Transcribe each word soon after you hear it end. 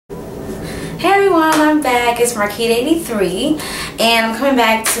Hey everyone, I'm back. It's Marquita83 and I'm coming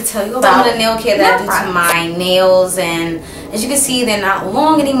back to tell you about the nail care that I do to my nails. And as you can see, they're not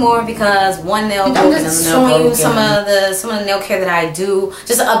long anymore because one nail broke. I'm just showing you some of the nail care that I do,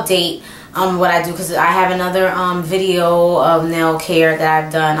 just an update what I do, because I have another video of nail care that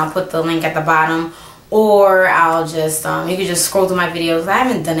I've done. I'll put the link at the bottom, or I'll just you can just scroll through my videos. I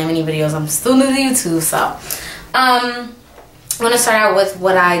haven't done that many videos. I'm still new to YouTube, so I'm going to start out with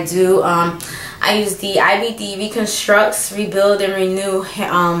what I do. I use the IBD Reconstructs, Rebuild, and Renew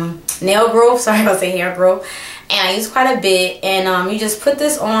nail growth. Sorry, I'll say hair growth. And I use quite a bit. And you just put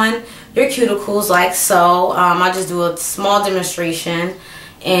this on your cuticles like so. I'll just do a small demonstration.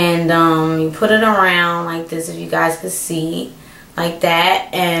 And you put it around like this, if you guys can see, like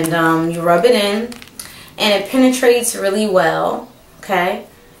that. And you rub it in. And it penetrates really well, okay,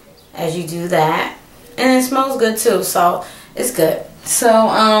 as you do that. And it smells good too, so it's good. So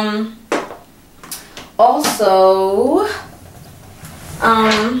also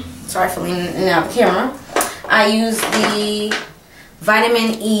sorry for leaning in and out of the camera, I use the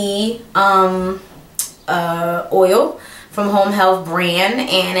vitamin E oil from Home Health brand,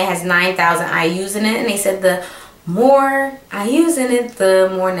 and it has 9,000 IUs in it, and they said the more I use in it,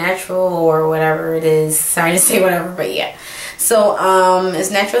 the more natural, or whatever it is. Sorry to say whatever, but yeah. So it's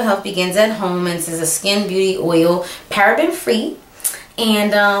Natural Health Begins at Home, and this is a skin beauty oil, paraben free.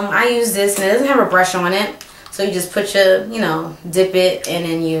 And I use this, and it doesn't have a brush on it, so you just put your, you know, dip it, and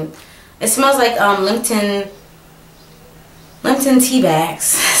then it smells like Lipton tea bags.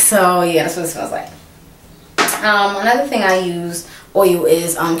 So yeah, that's what it smells like. Another thing I use oil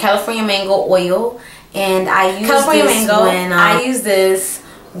is California mango oil. And I use I use this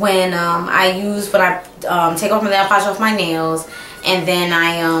when I take off my nail polish off my nails, and then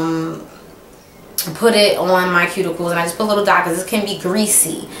I put it on my cuticles, and I just put a little dot because this can be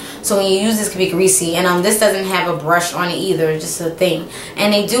greasy. So when you use this, it can be greasy, and this doesn't have a brush on it either, it's just a thing.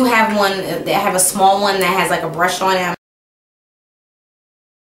 And they do have one, they have a small one that has like a brush on it.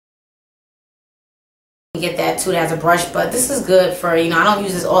 Get that too, that has a brush, but this is good for, you know, I don't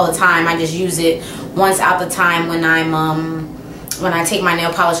use this all the time. I just use it once out the time when I'm when I take my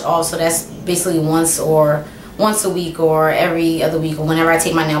nail polish off. So that's basically once a week or every other week, or whenever I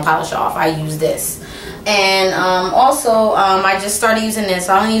take my nail polish off, I use this. And also I just started using this.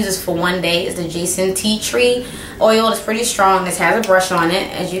 I only use this for one day. It's the Jason Tea Tree oil. It's pretty strong. This has a brush on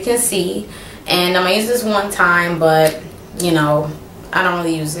it, as you can see, and I use this one time, but you know, I don't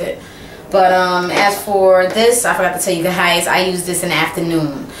really use it. But as for this, I forgot to tell you guys, I use this in the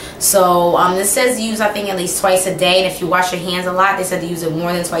afternoon. So this says use, I think, at least twice a day. And if you wash your hands a lot, they said to use it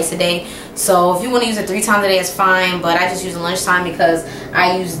more than twice a day. So if you want to use it 3 times a day, it's fine. But I just use it lunchtime because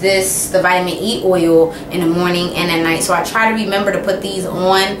I use this, the vitamin E oil, in the morning and at night. So I try to remember to put these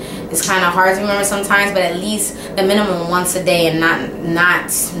on. It's kind of hard to remember sometimes, but at least the minimum once a day, and not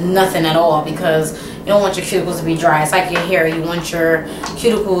nothing at all, because you don't want your cuticles to be dry. It's like your hair. You want your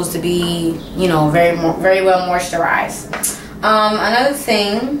cuticles to be, you know, very well moisturized. Another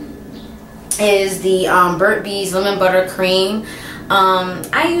thing is the Burt's Bees Lemon Butter Cream.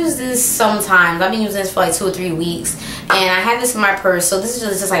 I use this sometimes. I've been using this for like 2 or 3 weeks, and I have this in my purse. So this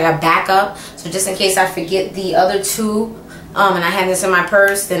is just like a backup. So just in case I forget the other 2, and I have this in my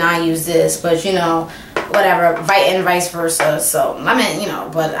purse, then I use this. But you know, whatever, and vice versa. So I mean, you know,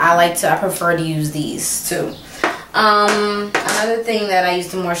 but I prefer to use these too. Another thing that I use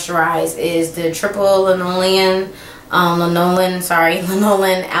to moisturize is the triple lanolin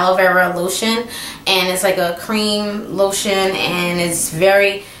aloe vera lotion, and it's like a cream lotion, and it's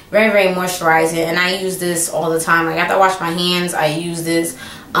very moisturizing. And I use this all the time. Like after I wash my hands, I use this.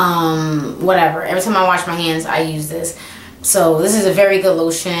 Whatever, every time I wash my hands, I use this. So this is a very good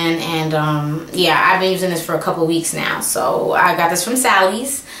lotion, and yeah, I've been using this for a couple weeks now. So I got this from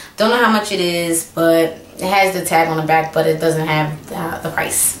Sally's. Don't know how much it is, but it has the tag on the back, but it doesn't have the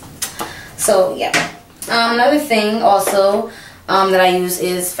price. So yeah. Another thing also that I use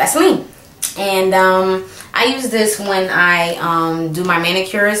is Vaseline, and I use this when I do my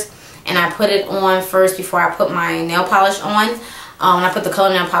manicures, and I put it on first before I put my nail polish on. I put the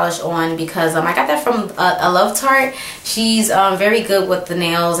color nail polish on because I got that from aLoveTart. She's very good with the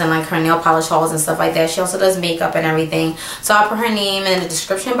nails and like her nail polish hauls and stuff like that. She also does makeup and everything. So I'll put her name in the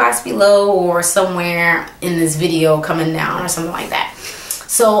description box below, or somewhere in this video coming down, or something like that.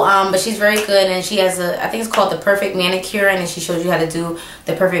 So, but she's very good, and she has I think it's called the Perfect Manicure, and she shows you how to do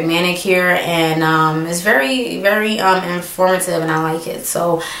the perfect manicure, and it's very informative, and I like it.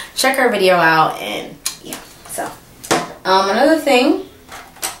 So check her video out, and yeah. So another thing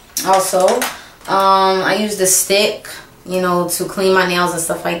also, I use the stick you know, to clean my nails and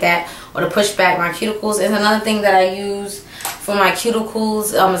stuff like that, or to push back my cuticles. Is another thing that I use for my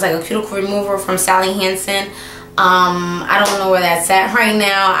cuticles. It's like a cuticle remover from Sally Hansen. I don't know where that's at right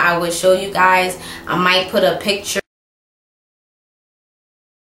now. I would show you guys. I might put a picture.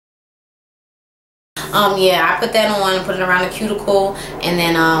 Yeah, I put that on, put it around the cuticle, and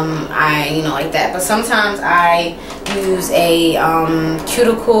then I, you know, like that. But sometimes I use a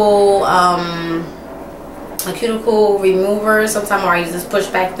cuticle remover sometimes, or I use this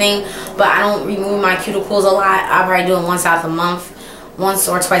pushback thing, but I don't remove my cuticles a lot. I probably do them once out the month, once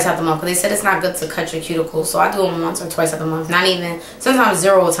or twice out the month, because they said it's not good to cut your cuticles, so I do them once or twice out the month, not even, sometimes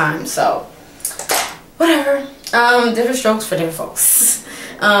 0 times, so whatever. Different strokes for different folks.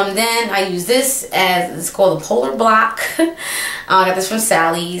 Then I use this as, it's called a Polar Block. I got this from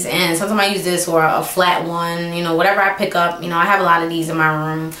Sally's, and sometimes I use this or a flat one, you know, whatever I pick up. You know, I have a lot of these in my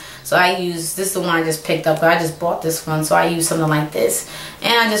room, so I use, this is the one I just picked up, but I just bought this one, so I use something like this,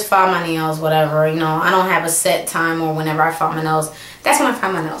 and I just file my nails, whatever, you know. I don't have a set time, or whenever I file my nails, that's when I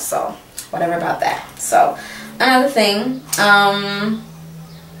file my nails, so whatever about that. So another thing,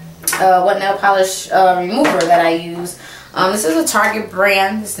 what nail polish remover that I use. This is a Target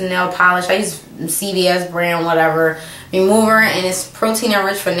brand. This is a nail polish. I use CVS brand, whatever, remover, and it's protein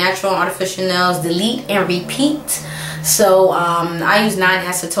enriched for natural and artificial nails. Delete and repeat. So I use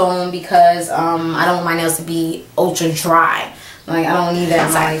non-acetone because I don't want my nails to be ultra dry. Like, I don't need that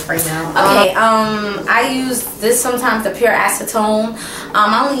in my life right now. Okay, I use this sometimes, the pure acetone.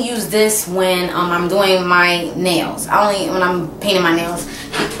 I only use this when I'm doing my nails. When I'm painting my nails,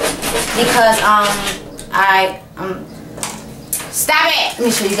 because stop it! Let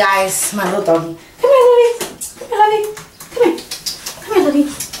me show you guys my little doggy. Come here, Lily. Come here, Lily. Come here. Come here, Lily.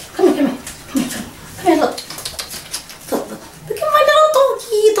 Come here, come here. Come here. Come here, look. Look, look. Look at my little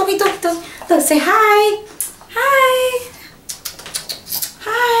doggy. Doggy, doggy, doggy. Look, say hi. Hi.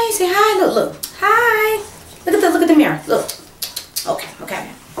 Hi. Say hi. Look, look. Hi. Look at the mirror. Look. Okay,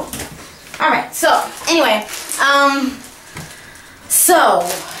 okay. Alright, so, anyway. So,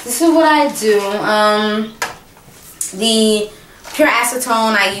 this is what I do. The pure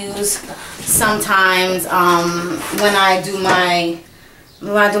acetone I use sometimes when I do my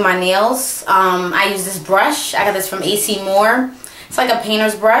nails. I use this brush. I got this from AC Moore. It's like a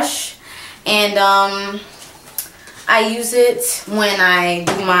painter's brush, and I use it when I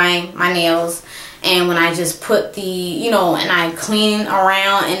do my nails, and when I just put the, you know, and I clean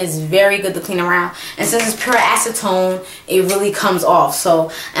around, and it's very good to clean around. And since it's pure acetone, it really comes off.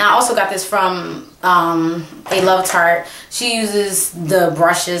 So, and I also got this from aLoveTart. She uses the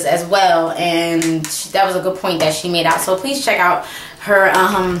brushes as well, and that was a good point that she made out. So please check out her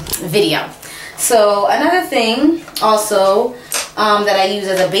video. So another thing also that I use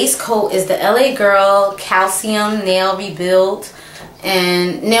as a base coat is the LA Girl Calcium Nail Rebuild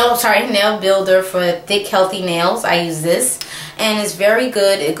and nail builder for thick healthy nails. I use this, and it's very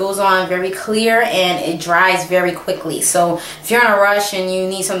good. It goes on very clear, and it dries very quickly. So if you're in a rush and you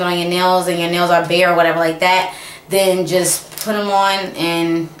need something on your nails and your nails are bare or whatever like that, then just put them on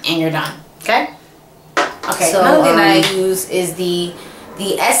and you're done. Okay. So another thing that I use is the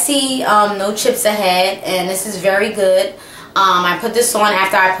Essie No Chips Ahead, and this is very good. I put this on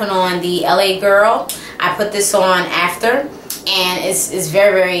after I put on the LA Girl. I put this on after, and it's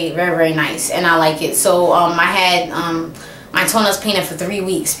very nice, and I like it. So I had my toenails painted for 3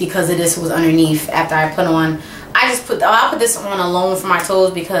 weeks because of this was underneath after I put on. I'll put this on alone for my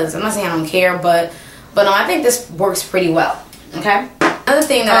toes because I'm not saying I don't care, but I think this works pretty well. Okay. Another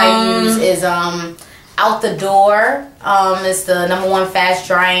thing that I use is Out the Door. It's the #1 fast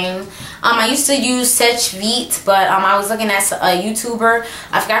drying. I used to use Sech Vite, but I was looking at a YouTuber.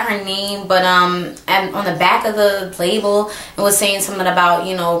 I forgot her name, but and on the back of the label, it was saying something about,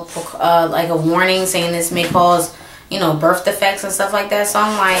 you know, like a warning saying this may cause, you know, birth defects and stuff like that. So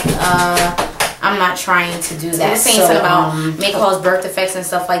I'm like, I'm not trying to do that. It was saying something about may cause birth defects and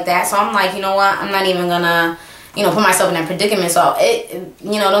stuff like that. So I'm like, you know what? I'm not even gonna, you know, put myself in that predicament. So it,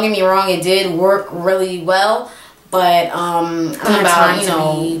 you know, don't get me wrong, it did work really well, but about, you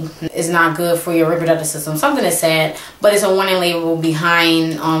know, it's not good for your reproductive system. Something is said, but it's a warning label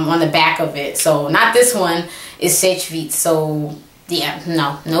behind on the back of it. So not this one, is Sech Vite. So yeah,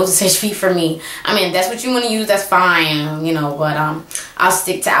 no Sech Vite for me. I mean, if that's what you want to use, that's fine, you know, but I'll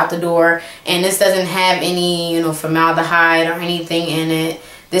stick to Out the Door. And this doesn't have any, you know, formaldehyde or anything in it.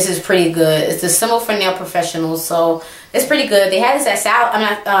 This is pretty good. It's the symbol for nail professionals, so it's pretty good. They had this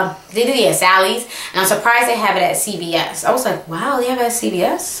at they did it at Sally's, and I'm surprised they have it at CVS. I was like, wow, they have it at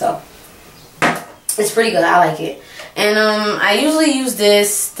CVS, so it's pretty good. I like it. And I usually use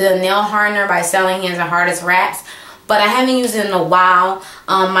this, the nail hardener by Salon Hands and Hardest Wraps, but I haven't used it in a while.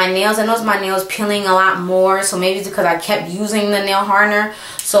 My nails, I noticed my nails peeling a lot more, so maybe it's because I kept using the nail hardener,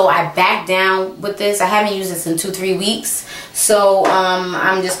 so I backed down with this. I haven't used this in 2-3 weeks, so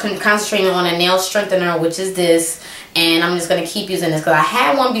I'm just concentrating on a nail strengthener, which is this, and I'm just going to keep using this because I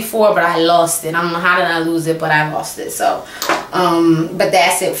had one before, but I lost it. I don't know how did I lose it, but I lost it, so but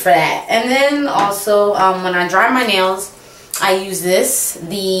that's it for that. And then also when I dry my nails, I use this,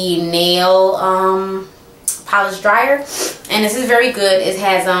 the nail polish dryer, and this is very good. It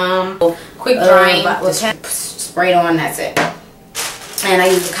has quick drying, just spray it on, that's it. And I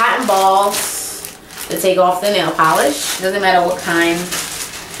use the cotton balls to take off the nail polish, doesn't matter what kind.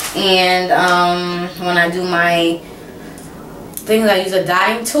 And when I do my things, I use a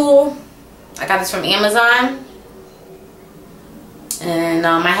dotting tool. I got this from Amazon, and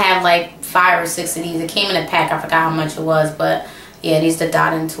I have like 5 or 6 of these. It came in a pack, I forgot how much it was, but yeah, these are the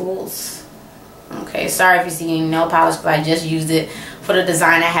dotting tools. Okay, sorry if you see any nail polish, but I just used it for the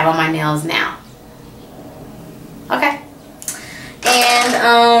design I have on my nails now. Okay.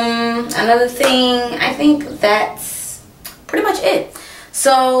 And another thing, I think that's pretty much it.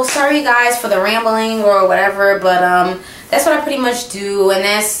 So sorry guys for the rambling or whatever, but that's what I pretty much do, and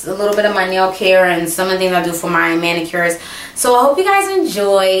that's a little bit of my nail care and some of the things I do for my manicures. So I hope you guys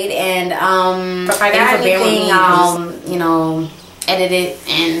enjoyed, and if I got anything, I'll, you know, edit it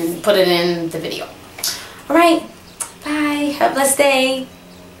and put it in the video. Alright, bye, have a blessed day.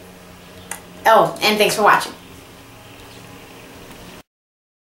 Oh, and thanks for watching.